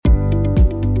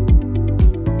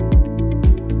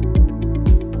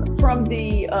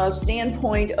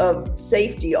standpoint of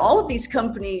safety, all of these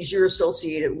companies you're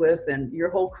associated with and your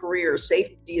whole career,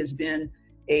 safety has been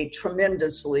a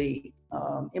tremendously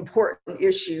important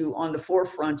issue on the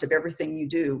forefront of everything you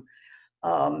do.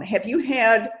 Have you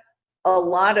had a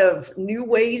lot of new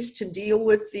ways to deal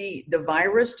with the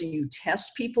virus? Do you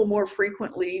test people more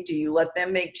frequently? Do you let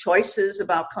them make choices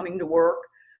about coming to work?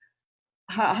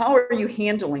 How are you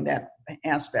handling that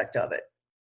aspect of it?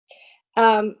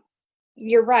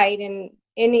 You're right.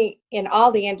 In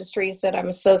all the industries that I'm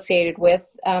associated with,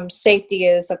 safety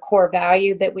is a core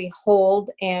value that we hold,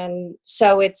 and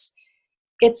so it's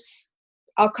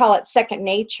I'll call it second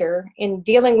nature in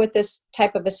dealing with this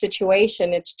type of a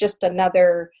situation. It's just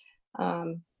another.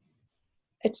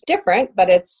 It's different, but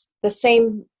it's the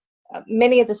same.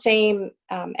 Many of the same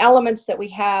elements that we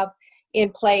have in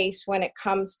place when it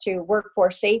comes to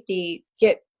workforce safety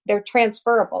they're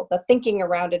transferable. The thinking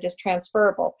around it is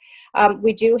transferable.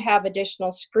 We do have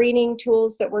additional screening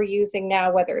tools that we're using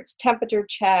now, whether it's temperature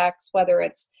checks, whether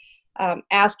it's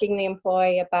asking the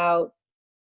employee about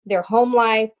their home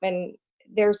life, and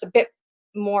there's a bit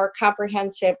more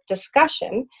comprehensive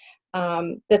discussion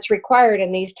that's required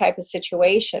in these type of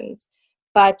situations.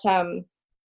 But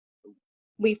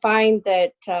we find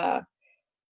that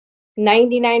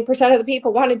 99% of the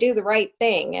people want to do the right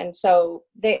thing, and so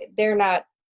they're not.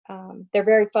 They're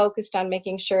very focused on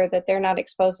making sure that they're not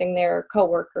exposing their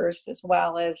coworkers, as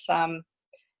well as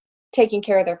taking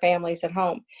care of their families at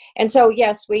home. And so,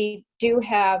 yes, we do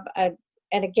have, and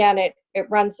again, it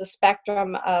runs the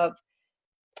spectrum of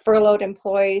furloughed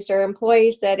employees or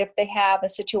employees that if they have a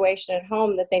situation at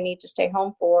home that they need to stay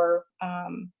home for,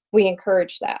 we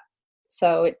encourage that.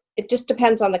 So it just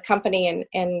depends on the company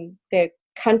and the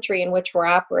country in which we're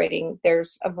operating.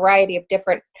 There's a variety of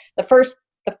different, the first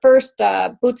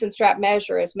boots and strap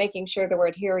measure is making sure that we're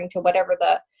adhering to whatever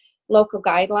the local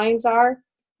guidelines are.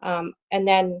 And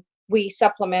then we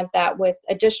supplement that with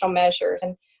additional measures.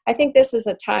 And I think this is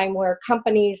a time where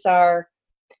companies are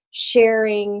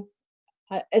sharing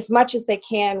as much as they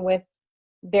can with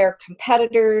their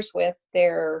competitors, with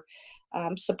their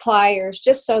suppliers,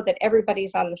 just so that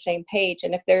everybody's on the same page.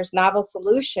 And if there's novel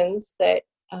solutions that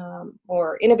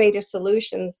or innovative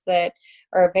solutions that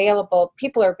are available,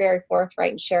 people are very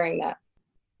forthright in sharing that.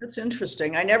 That's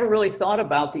interesting. I never really thought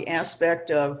about the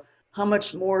aspect of how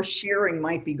much more sharing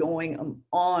might be going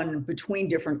on between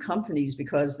different companies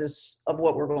because of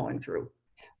what we're going through.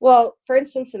 Well, for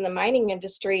instance, in the mining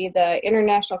industry, the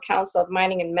International Council of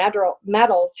Mining and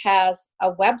Metals has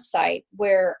a website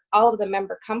where all of the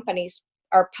member companies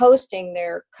are posting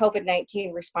their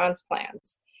COVID-19 response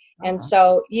plans. And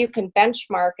so you can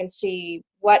benchmark and see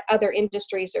what other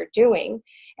industries are doing.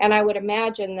 And I would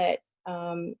imagine that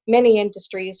many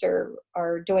industries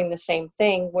are doing the same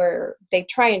thing, where they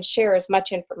try and share as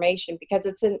much information because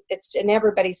it's in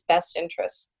everybody's best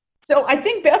interest. So I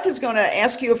think Beth is going to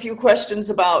ask you a few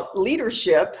questions about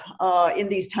leadership in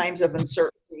these times of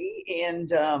uncertainty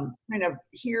and kind of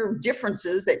hear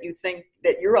differences that you think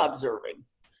that you're observing.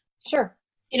 Sure.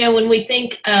 When we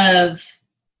think of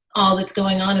all that's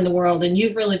going on in the world, and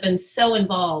you've really been so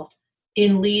involved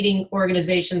in leading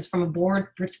organizations from a board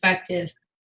perspective,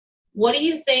 what do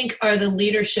you think are the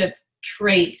leadership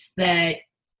traits that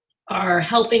are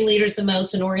helping leaders the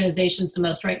most and organizations the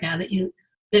most right now that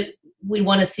we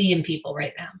want to see in people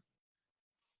right now?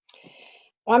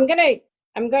 Well, I'm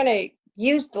gonna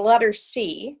use the letter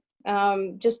C,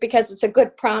 just because it's a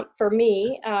good prompt for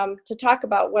me to talk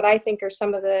about what I think are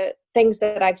some of the things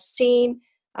that I've seen.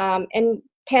 And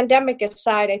pandemic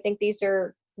aside, I think these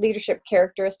are leadership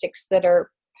characteristics that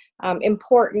are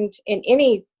important in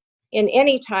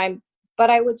any time.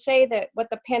 But I would say that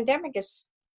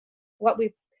what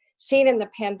we've seen in the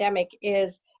pandemic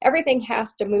is everything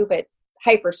has to move at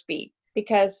hyperspeed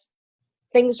because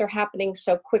things are happening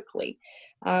so quickly.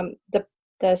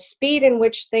 The speed in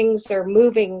which things are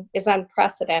moving is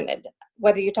unprecedented,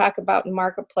 whether you talk about in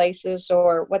marketplaces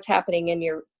or what's happening in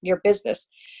your business.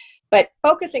 But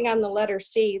focusing on the letter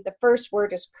C, the first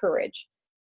word is courage.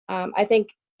 I think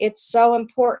it's so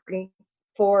important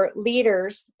for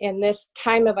leaders in this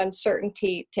time of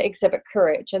uncertainty to exhibit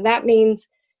courage. And that means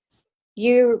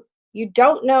you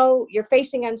don't know, you're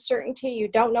facing uncertainty, you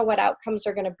don't know what outcomes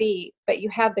are going to be, but you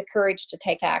have the courage to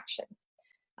take action.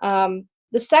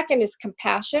 The second is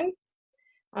compassion.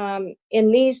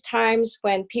 In these times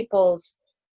when people's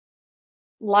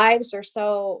lives are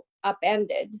so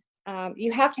upended,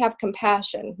 you have to have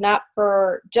compassion, not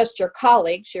for just your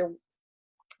colleagues,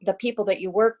 the people that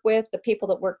you work with, the people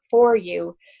that work for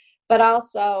you, but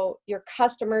also your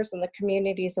customers and the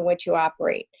communities in which you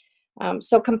operate.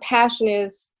 So compassion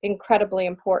is incredibly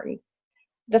important.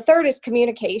 The third is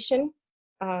communication.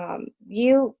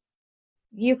 You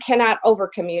cannot over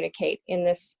communicate in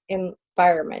this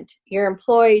environment. Your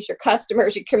employees, your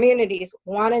customers, your communities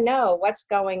want to know what's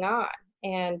going on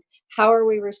and how are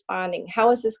we responding?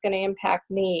 How is this going to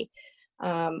impact me?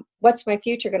 What's my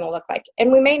future going to look like?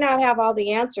 And we may not have all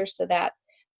the answers to that,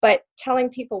 but telling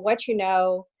people what you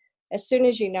know as soon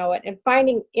as you know it and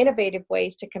finding innovative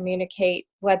ways to communicate,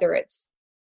 whether it's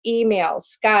email,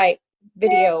 Skype,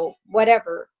 video,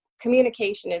 whatever,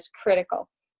 communication is critical.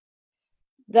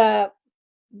 The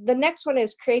next one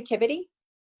is creativity.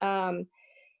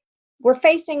 We're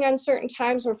facing uncertain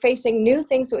times. We're facing new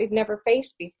things that we've never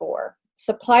faced before.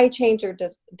 Supply chains are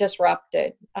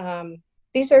disrupted.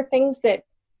 These are things that,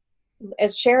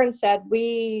 as Sharon said,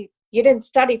 you didn't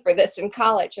study for this in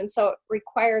college, and so it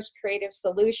requires creative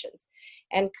solutions.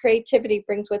 And creativity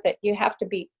brings with it, you have to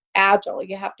be agile,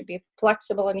 you have to be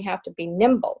flexible, and you have to be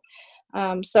nimble.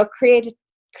 So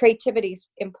creativity is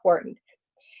important.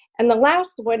 And the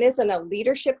last one isn't a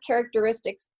leadership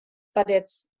characteristics, but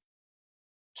it's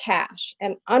cash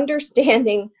and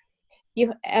understanding.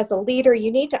 You, as a leader,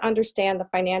 you need to understand the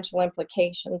financial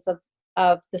implications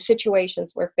of the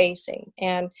situations we're facing.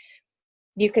 And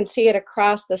you can see it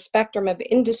across the spectrum of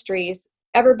industries.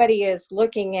 Everybody is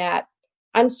looking at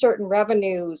uncertain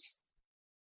revenues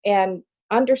and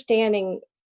understanding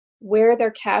where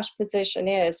their cash position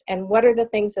is and what are the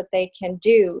things that they can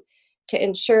do to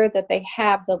ensure that they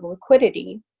have the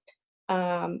liquidity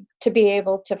to be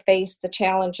able to face the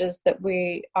challenges that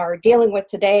we are dealing with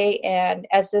today. And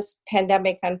as this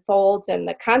pandemic unfolds and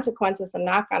the consequences and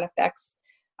knock-on effects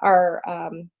are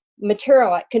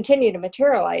continue to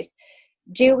materialize,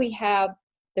 do we have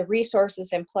the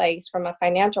resources in place from a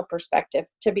financial perspective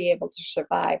to be able to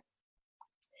survive?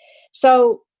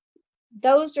 So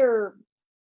those are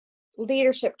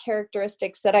leadership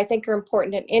characteristics that I think are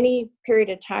important in any period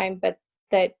of time, but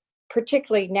that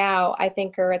particularly now I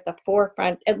think are at the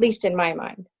forefront, at least in my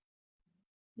mind.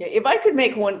 Yeah, if I could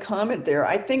make one comment there,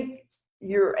 I think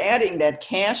you're adding that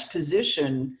cash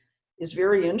position is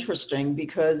very interesting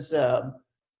because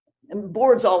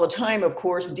boards all the time, of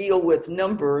course, deal with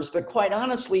numbers, but quite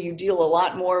honestly, you deal a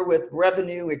lot more with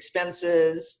revenue,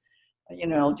 expenses,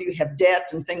 do you have debt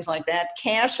and things like that.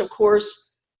 Cash, of course,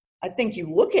 I think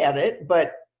you look at it,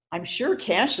 but I'm sure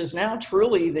cash is now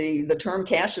truly the term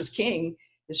cash is king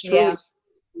is truly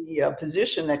the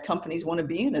position that companies want to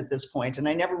be in at this point. And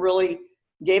I never really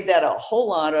gave that a whole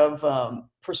lot of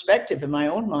perspective in my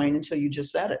own mind until you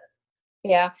just said it.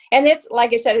 Yeah. And it's,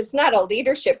 like I said, it's not a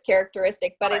leadership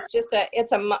characteristic, but it's just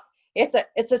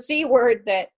it's a C word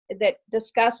that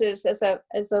discusses as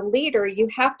a leader, you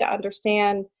have to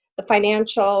understand the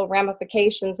financial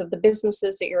ramifications of the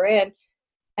businesses that you're in.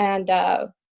 And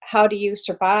how do you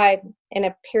survive in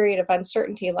a period of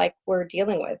uncertainty like we're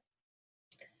dealing with?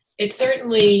 It's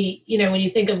certainly, when you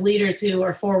think of leaders who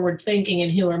are forward thinking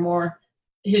and who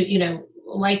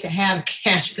like to have a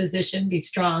cash position, be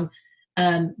strong,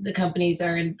 the companies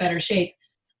are in better shape.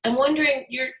 I'm wondering,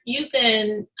 you've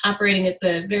been operating at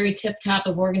the very tip top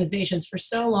of organizations for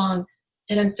so long,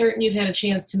 and I'm certain you've had a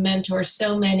chance to mentor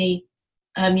so many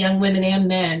young women and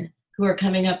men who are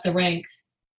coming up the ranks.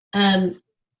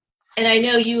 And I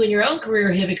know you in your own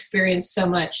career have experienced so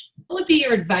much. What would be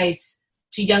your advice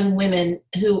to young women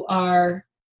who are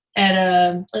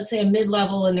at let's say a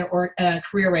mid-level in their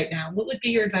career right now? What would be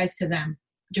your advice to them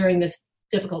during this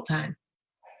difficult time?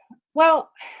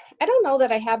 Well, I don't know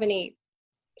that I have any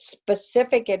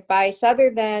specific advice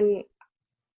other than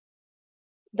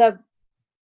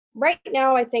right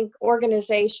now I think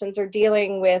organizations are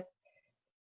dealing with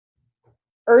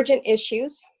urgent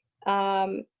issues.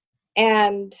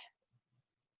 And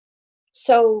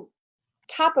so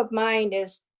top of mind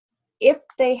is if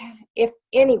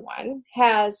anyone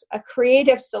has a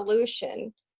creative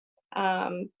solution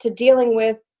to dealing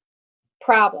with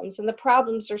problems, and the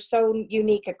problems are so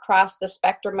unique across the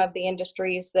spectrum of the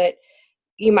industries that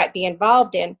you might be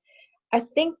involved in, I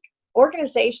think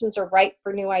organizations are ripe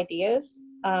for new ideas.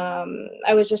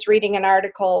 I was just reading an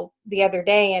article the other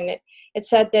day, and it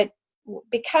said that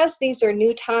because these are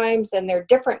new times and they're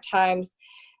different times,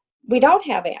 we don't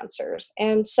have answers.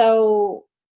 And so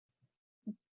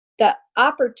the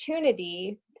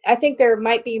opportunity, I think there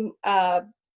might be a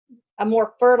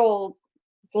more fertile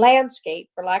landscape,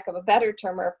 for lack of a better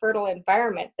term, or a fertile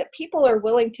environment that people are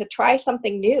willing to try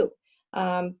something new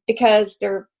because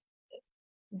they're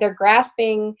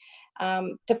grasping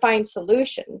to find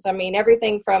solutions. I mean,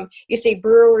 everything from, you see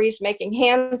breweries making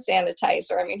hand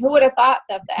sanitizer. I mean, who would have thought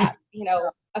of that,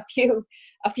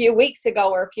 a few weeks ago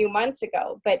or a few months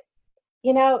ago? But,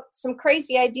 some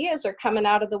crazy ideas are coming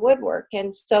out of the woodwork.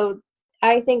 And so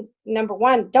I think number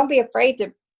one, don't be afraid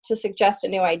to suggest a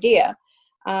new idea,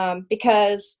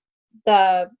 because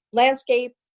the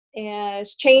landscape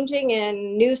is changing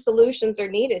and new solutions are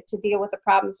needed to deal with the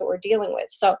problems that we're dealing with.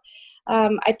 So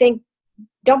I think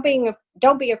don't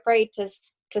be afraid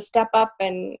to step up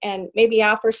and maybe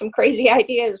offer some crazy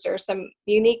ideas or some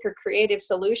unique or creative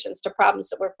solutions to problems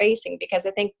that we're facing, because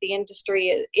I think the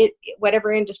industry,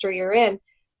 whatever industry you're in,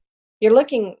 you're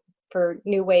looking for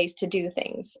new ways to do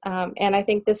things. And I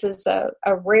think this is a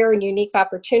rare and unique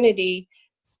opportunity,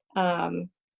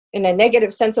 in a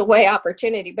negative sense of way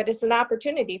opportunity, but it's an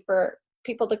opportunity for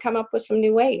people to come up with some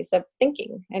new ways of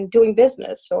thinking and doing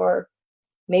business, or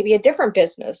maybe a different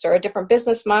business or a different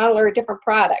business model or a different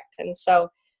product. And so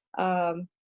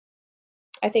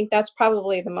I think that's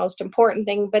probably the most important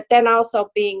thing, but then also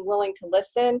being willing to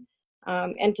listen,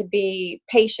 and to be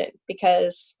patient,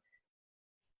 because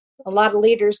a lot of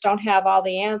leaders don't have all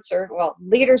the answers. Well,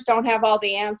 leaders don't have all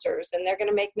the answers, and they're going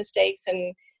to make mistakes.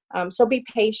 And so be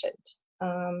patient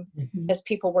as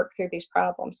people work through these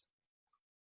problems.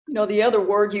 You know, the other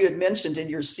word you had mentioned in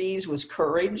your C's was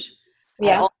courage.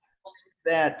 Yeah. I also think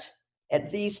that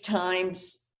at these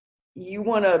times, you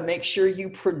want to make sure you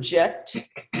project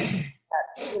that,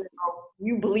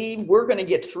 you believe we're going to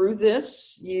get through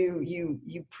this. You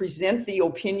present the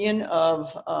opinion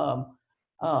of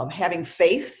having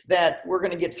faith that we're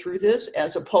going to get through this,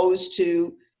 as opposed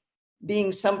to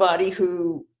being somebody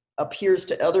who appears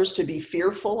to others to be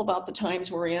fearful about the times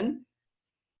we're in.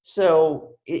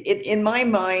 So in my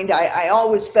mind, I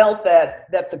always felt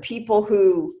that the people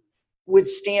who would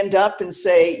stand up and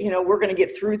say, you know, we're going to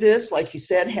get through this, like you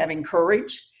said, having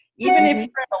courage, even if you're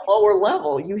at a lower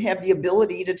level, you have the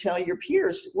ability to tell your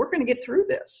peers, we're going to get through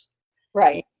this.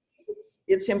 Right.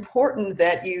 It's important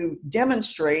that you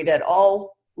demonstrate at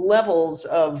all levels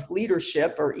of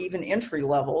leadership, or even entry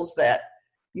levels, that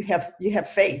you have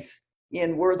faith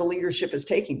in where the leadership is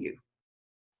taking you.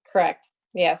 Correct.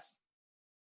 Yes.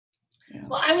 Yeah.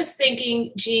 Well, I was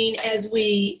thinking, Jean, as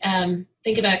we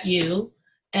think about you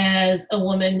as a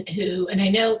woman who, and I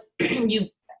know you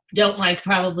don't like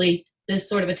probably this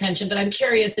sort of attention, but I'm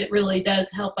curious, it really does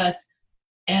help us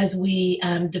as we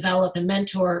develop and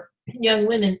mentor young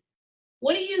women.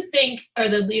 What do you think are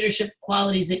the leadership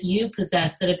qualities that you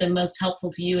possess that have been most helpful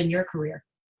to you in your career?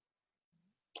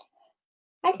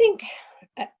 I think,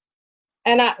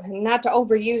 and not to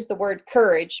overuse the word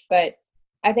courage, but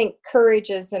I think courage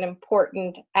is an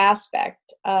important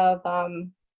aspect of,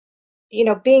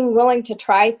 being willing to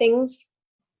try things,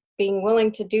 being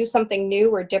willing to do something new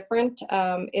or different,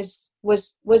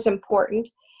 was important.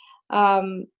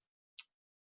 I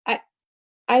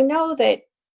know that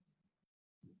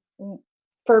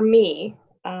for me,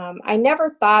 I never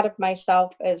thought of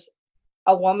myself as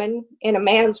a woman in a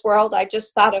man's world. I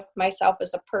just thought of myself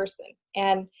as a person.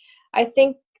 And I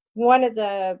think one of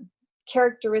the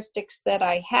characteristics that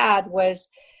I had was,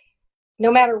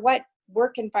 no matter what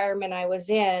work environment I was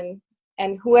in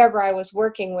and whoever I was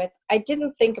working with, I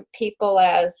didn't think of people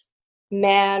as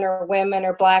men or women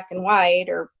or black and white,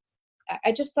 or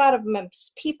I just thought of them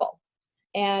as people.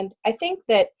 And I think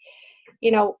that,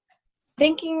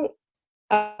 thinking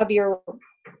of your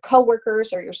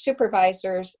coworkers or your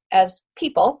supervisors as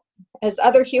people, as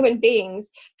other human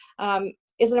beings,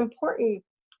 is an important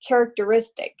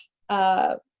characteristic.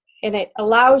 And it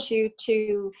allows you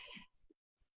to,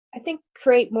 I think,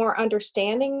 create more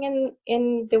understanding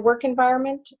in the work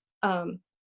environment.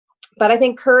 But I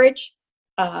think courage,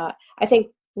 I think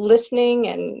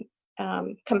listening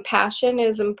and compassion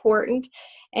is important.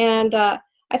 And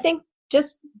I think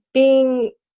just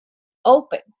being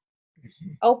open.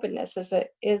 Openness is a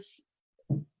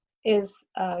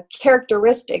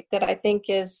characteristic that I think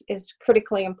is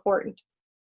critically important.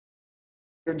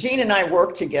 Jean and I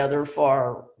worked together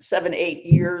for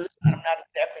 7-8 years. I'm not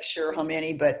exactly sure how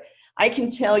many, but I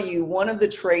can tell you one of the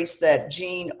traits that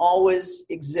Jean always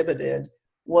exhibited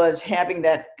was having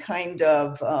that kind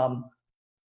of,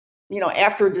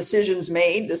 after a decision's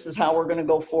made, this is how we're going to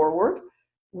go forward.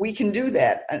 We can do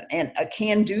that, and I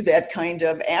can do that kind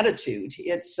of attitude.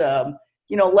 It's,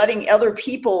 letting other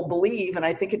people believe, and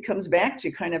I think it comes back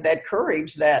to kind of that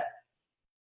courage that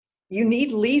you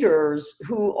need leaders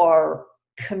who are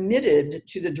committed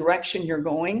to the direction you're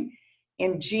going.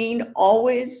 And Jean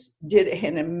always did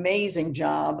an amazing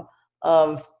job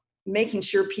of making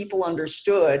sure people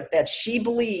understood that she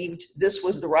believed this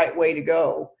was the right way to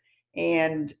go,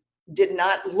 and did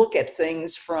not look at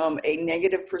things from a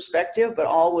negative perspective, but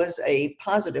always a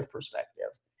positive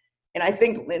perspective. And I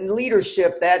think in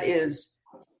leadership, that is,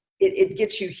 it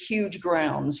gets you huge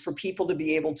grounds for people to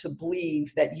be able to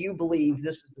believe that you believe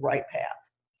this is the right path.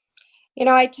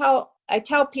 I tell I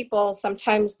tell people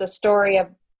sometimes the story of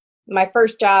my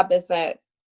first job as a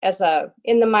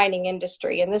in the mining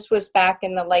industry, and this was back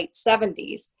in the late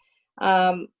 70s,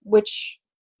 which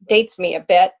dates me a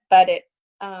bit, but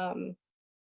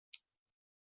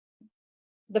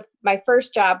my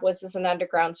first job was as an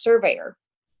underground surveyor,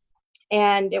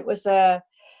 and it was at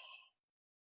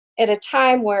a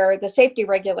time where the safety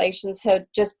regulations had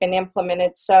just been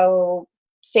implemented. So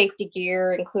safety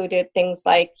gear included things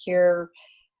like your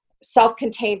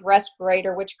self-contained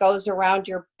respirator, which goes around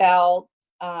your belt.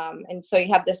 And so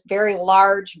you have this very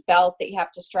large belt that you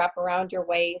have to strap around your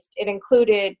waist. It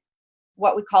included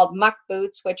what we called muck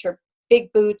boots, which are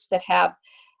big boots that have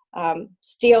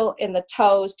steel in the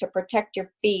toes to protect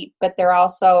your feet, but they're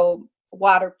also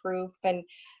waterproof, and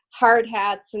hard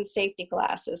hats and safety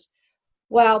glasses.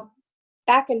 Well,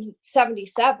 back in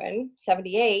 77,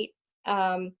 78,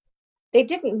 they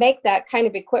didn't make that kind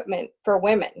of equipment for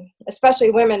women,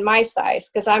 especially women my size,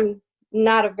 because I'm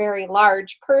not a very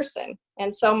large person.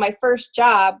 And so my first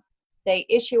job, they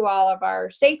issue all of our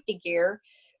safety gear,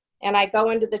 and I go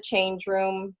into the change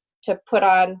room to put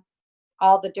on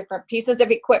all the different pieces of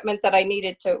equipment that I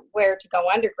needed to wear to go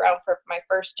underground for my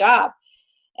first job.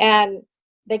 And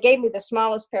they gave me the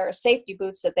smallest pair of safety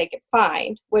boots that they could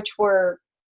find, which were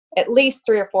at least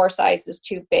 3 or 4 sizes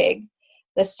too big.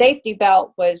 The safety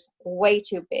belt was way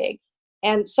too big.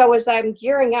 And so as I'm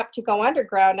gearing up to go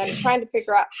underground, I'm trying to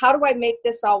figure out, how do I make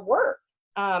this all work?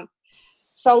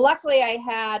 So luckily I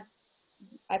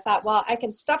thought, well, I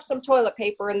can stuff some toilet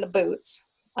paper in the boots.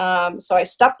 So I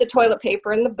stuffed the toilet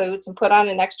paper in the boots and put on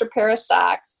an extra pair of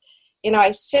socks.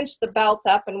 I cinched the belt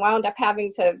up and wound up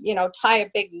having to, tie a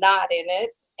big knot in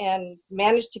it, and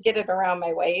managed to get it around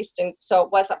my waist, and so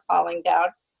it wasn't falling down.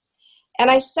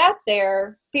 And I sat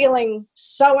there feeling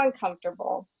so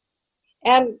uncomfortable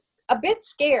and a bit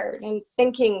scared and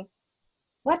thinking,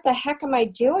 what the heck am I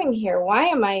doing here? Why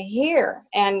am I here?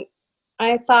 And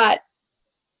I thought,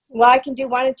 well, I can do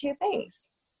one of two things.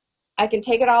 I can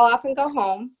take it all off and go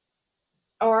home,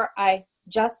 or I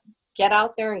just get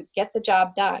out there and get the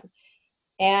job done.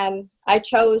 And I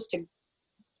chose to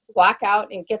walk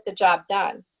out and get the job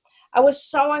done. I was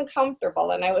so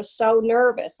uncomfortable, and I was so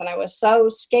nervous, and I was so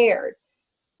scared.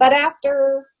 But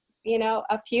after,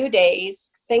 a few days,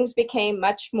 things became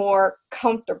much more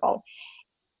comfortable.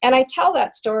 And I tell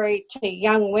that story to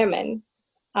young women.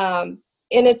 And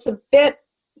the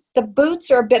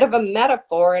boots are a bit of a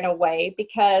metaphor in a way,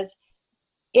 because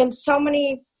in so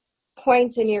many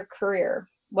points in your career,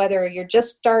 whether you're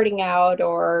just starting out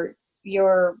or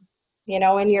you're,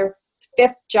 in your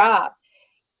 5th job,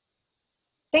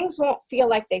 things won't feel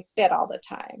like they fit all the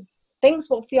time. Things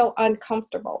will feel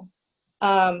uncomfortable.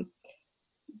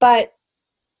 But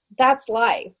that's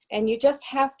life, and you just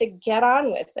have to get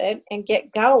on with it and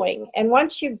get going. And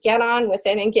once you get on with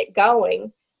it and get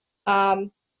going,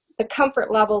 the comfort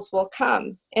levels will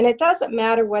come. And it doesn't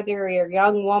matter whether you're a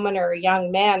young woman or a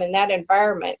young man in that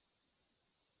environment.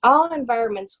 All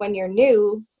environments, when you're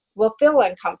new, will feel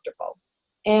uncomfortable,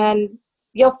 and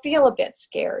you'll feel a bit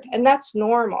scared, and that's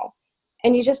normal.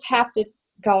 And you just have to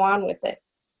go on with it.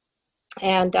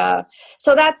 And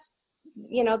so that's,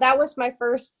 that was my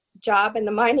first job in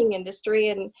the mining industry.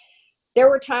 And there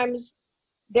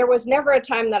was never a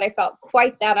time that I felt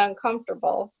quite that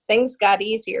uncomfortable. Things got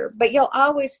easier, but you'll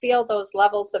always feel those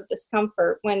levels of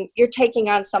discomfort when you're taking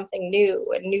on something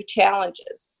new and new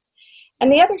challenges. And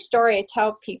the other story I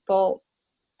tell people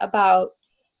about,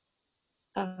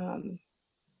 and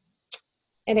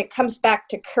it comes back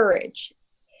to courage.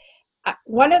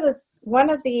 One of the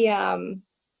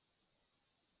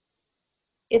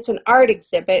it's an art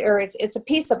exhibit, or it's a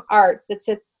piece of art that's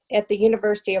at the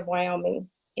University of Wyoming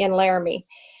in Laramie.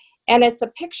 And it's a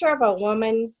picture of a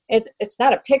woman. It's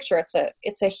not a picture,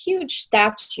 it's a huge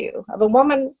statue of a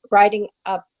woman riding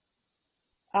a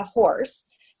horse,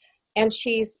 and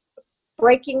she's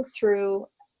breaking through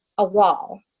a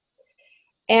wall.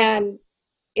 And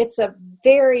it's a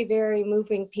very, very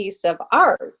moving piece of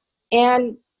art.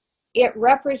 And it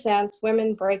represents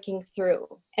women breaking through,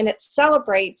 and it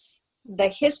celebrates the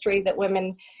history that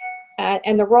women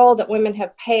and the role that women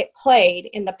have played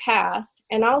in the past,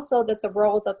 and also that the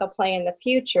role that they'll play in the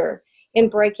future in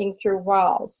breaking through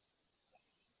walls.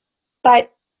 But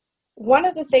one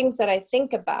of the things that I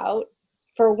think about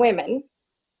for women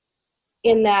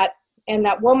in that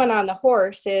woman on the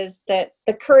horse is that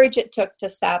the courage it took to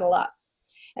saddle up.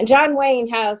 And John Wayne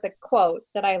has a quote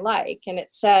that I like, and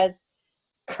it says,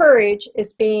 "Courage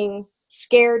is being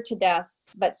scared to death,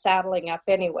 but saddling up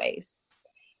anyways."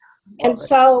 And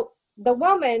so the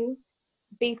woman,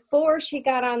 before she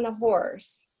got on the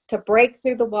horse, to break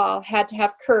through the wall had to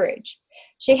have courage.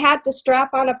 She had to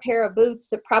strap on a pair of boots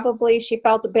that probably she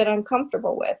felt a bit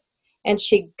uncomfortable with. And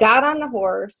she got on the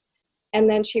horse, and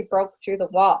then she broke through the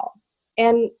wall.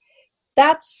 And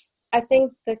that's, I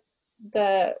think,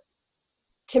 to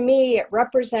me, it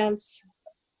represents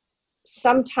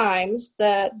sometimes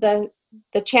the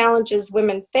challenges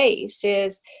women face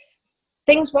is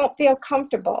things won't feel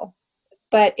comfortable.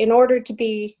 But in order to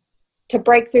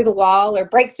break through the wall or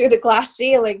break through the glass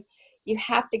ceiling, you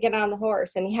have to get on the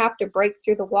horse and you have to break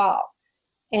through the wall.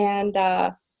 And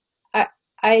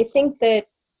I think that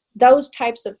those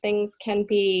types of things can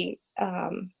be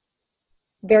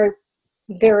very,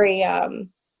 very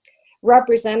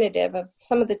representative of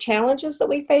some of the challenges that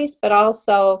we face, but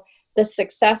also the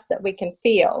success that we can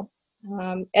feel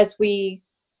as we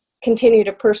continue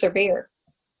to persevere.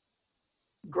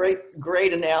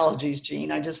 Great analogies,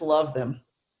 Jean. I just love them.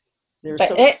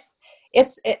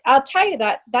 I'll tell you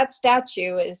that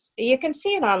statue is, you can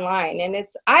see it online, and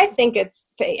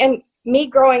and me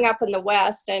growing up in the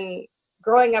West and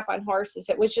growing up on horses,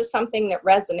 it was just something that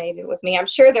resonated with me. I'm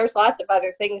sure there's lots of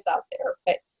other things out there,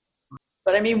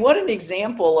 but I mean, what an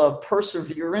example of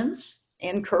perseverance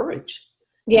and courage.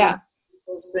 Yeah. I mean,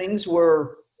 those things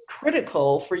were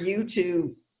critical for you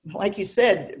to, like you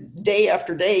said, day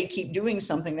after day, keep doing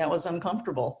something that was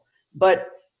uncomfortable. But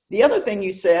the other thing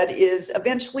you said is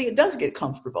eventually it does get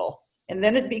comfortable, and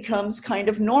then it becomes kind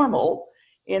of normal.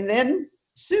 And then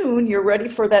soon you're ready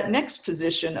for that next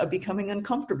position of becoming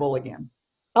uncomfortable again.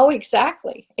 Oh,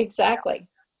 exactly.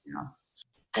 Yeah.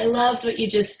 I loved what you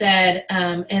just said,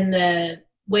 and the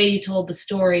way you told the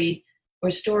story or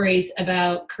stories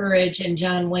about courage and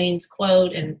John Wayne's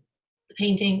quote and the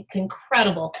painting. It's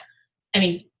incredible. I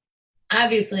mean,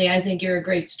 obviously, I think you're a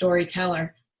great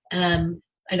storyteller.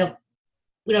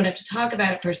 We don't have to talk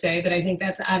about it per se, but I think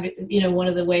that's one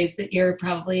of the ways that you're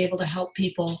probably able to help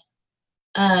people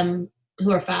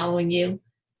who are following you.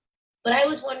 But I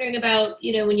was wondering about,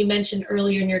 when you mentioned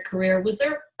earlier in your career, was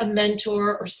there a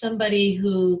mentor or somebody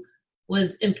who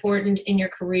was important in your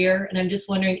career? And I'm just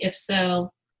wondering, if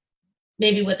so,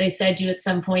 maybe what they said to you at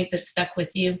some point that stuck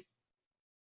with you.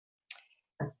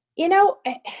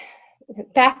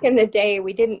 Back in the day,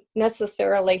 we didn't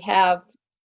necessarily have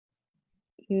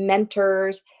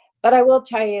mentors, but I will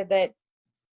tell you that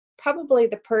probably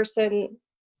the person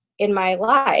in my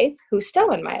life, who's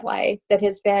still in my life, that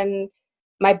has been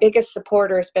my biggest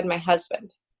supporter has been my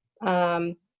husband.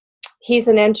 He's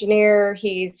an engineer.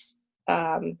 He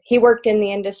worked in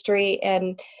the industry,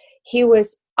 and he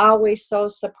was always so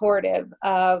supportive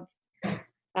of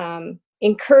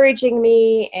encouraging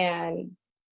me. And,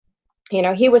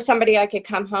 he was somebody I could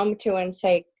come home to and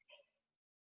say,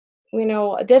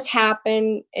 this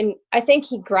happened. And I think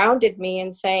he grounded me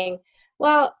in saying,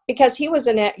 well, because he was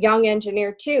a young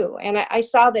engineer too. And I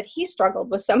saw that he struggled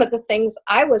with some of the things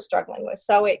I was struggling with.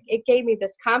 So it gave me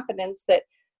this confidence that,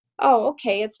 oh,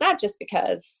 okay, it's not just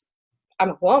because I'm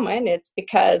a woman, it's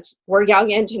because we're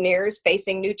young engineers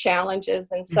facing new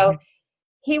challenges. And so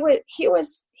he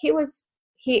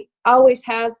always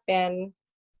has been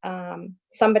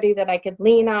somebody that I could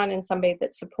lean on and somebody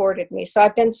that supported me. So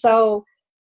I've been so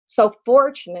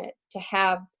fortunate to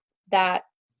have that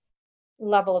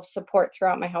level of support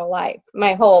throughout my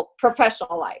whole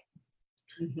professional life.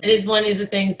 It is one of the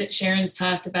things that Sharon's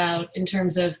talked about in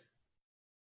terms of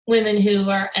women who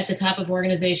are at the top of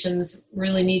organizations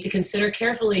really need to consider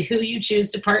carefully who you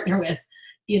choose to partner with,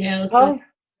 so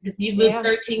because you've moved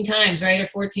 13 times, right? Or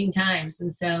 14 times.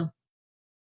 And so.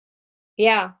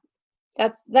 Yeah.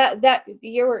 That's that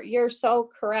you're so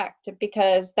correct,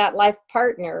 because that life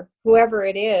partner, whoever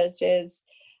it is,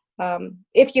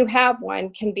 if you have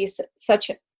one, can be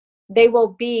they will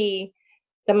be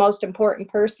the most important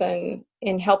person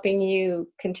in helping you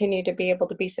continue to be able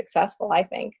to be successful, I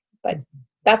think. But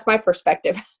that's my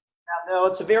perspective. No,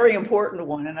 it's a very important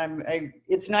one, and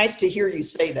it's nice to hear you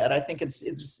say that. I think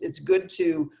it's good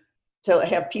to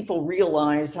have people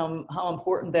realize how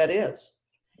important that is.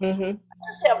 Mm-hmm. I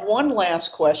just have one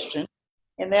last question,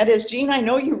 and that is, Jean, I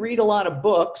know you read a lot of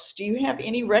books. Do you have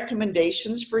any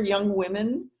recommendations for young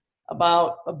women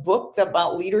about a book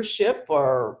about leadership,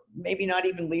 or maybe not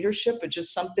even leadership, but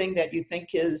just something that you think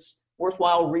is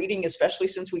worthwhile reading, especially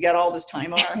since we got all this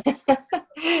time on our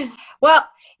hands? Well,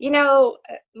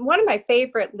 one of my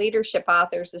favorite leadership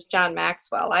authors is John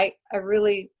Maxwell. I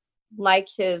really like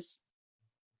his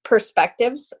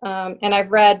perspectives, and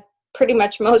I've read pretty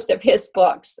much most of his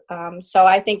books. So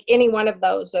I think any one of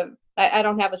those, I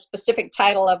don't have a specific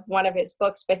title of one of his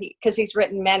books, but because he's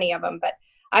written many of them, but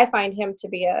I find him to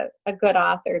be a good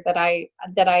author that I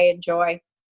enjoy.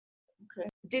 Okay.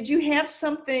 Did you have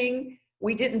something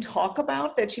we didn't talk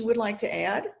about that you would like to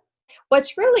add?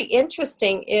 What's really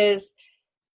interesting is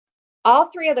all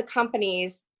three of the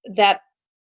companies that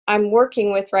I'm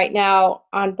working with right now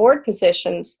on board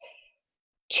positions,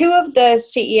 two of the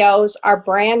CEOs are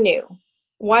brand new.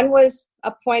 One was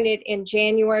appointed in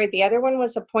January, the other one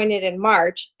was appointed in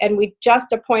March, and we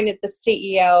just appointed the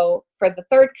CEO for the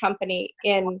third company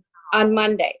on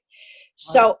Monday.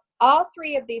 So all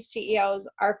three of these CEOs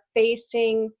are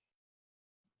facing,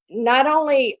 not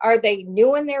only are they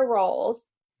new in their roles,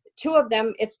 two of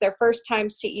them, it's their first time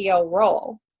CEO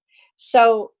role.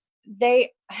 So I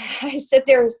said,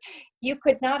 you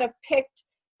could not have picked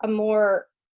a more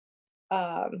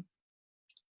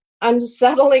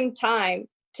unsettling time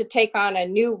to take on a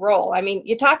new role. I mean,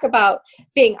 you talk about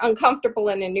being uncomfortable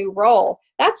in a new role.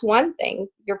 That's one thing,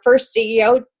 your first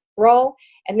CEO role,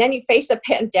 and then you face a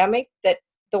pandemic that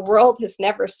the world has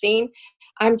never seen.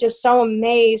 I'm just so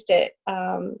amazed at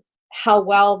how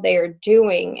well they're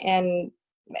doing, and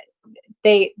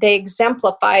they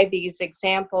exemplify these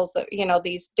examples of,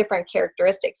 these different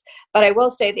characteristics. But I will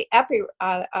say the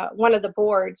one of the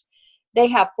boards, they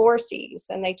have 4 C's,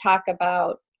 and they talk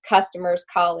about customers,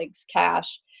 colleagues,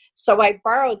 cash. So I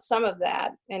borrowed some of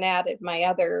that and added my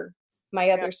other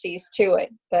C's to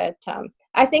it. But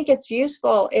I think it's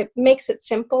useful. It makes it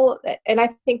simple, and I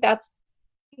think that's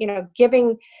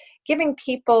giving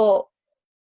people,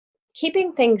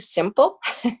 keeping things simple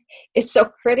is so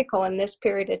critical in this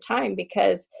period of time,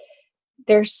 because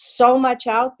there's so much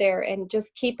out there, and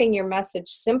just keeping your message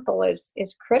simple is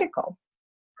critical.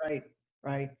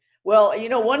 Right. Well,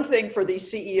 one thing for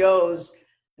these CEOs,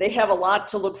 they have a lot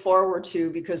to look forward to,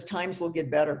 because times will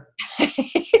get better.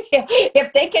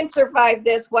 If they can survive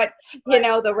this,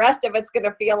 the rest of it's going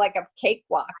to feel like a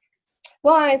cakewalk.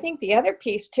 Well, I think the other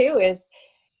piece too is,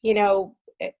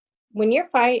 when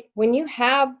you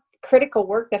have critical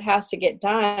work that has to get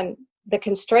done, the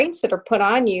constraints that are put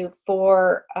on you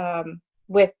for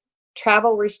with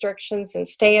travel restrictions and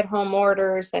stay-at-home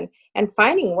orders, and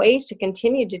finding ways to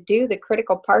continue to do the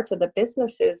critical parts of the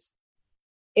businesses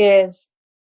is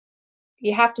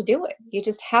you have to do it. You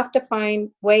just have to find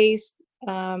ways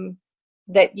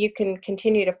that you can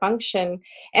continue to function.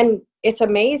 And it's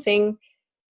amazing.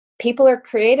 People are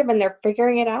creative, and they're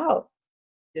figuring it out.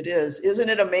 It is. Isn't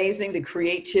it amazing, the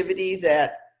creativity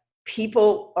that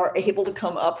people are able to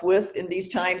come up with in these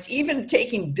times, even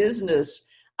taking business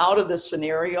out of the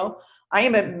scenario? I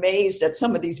am amazed at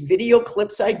some of these video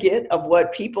clips I get of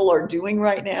what people are doing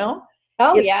right now.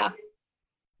 Oh, yeah.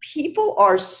 People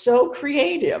are so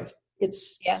creative. It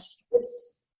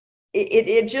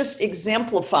just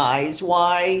exemplifies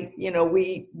why,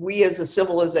 we as a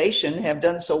civilization have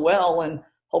done so well, and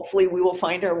hopefully we will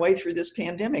find our way through this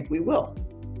pandemic. We will.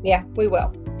 Yeah, we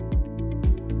will.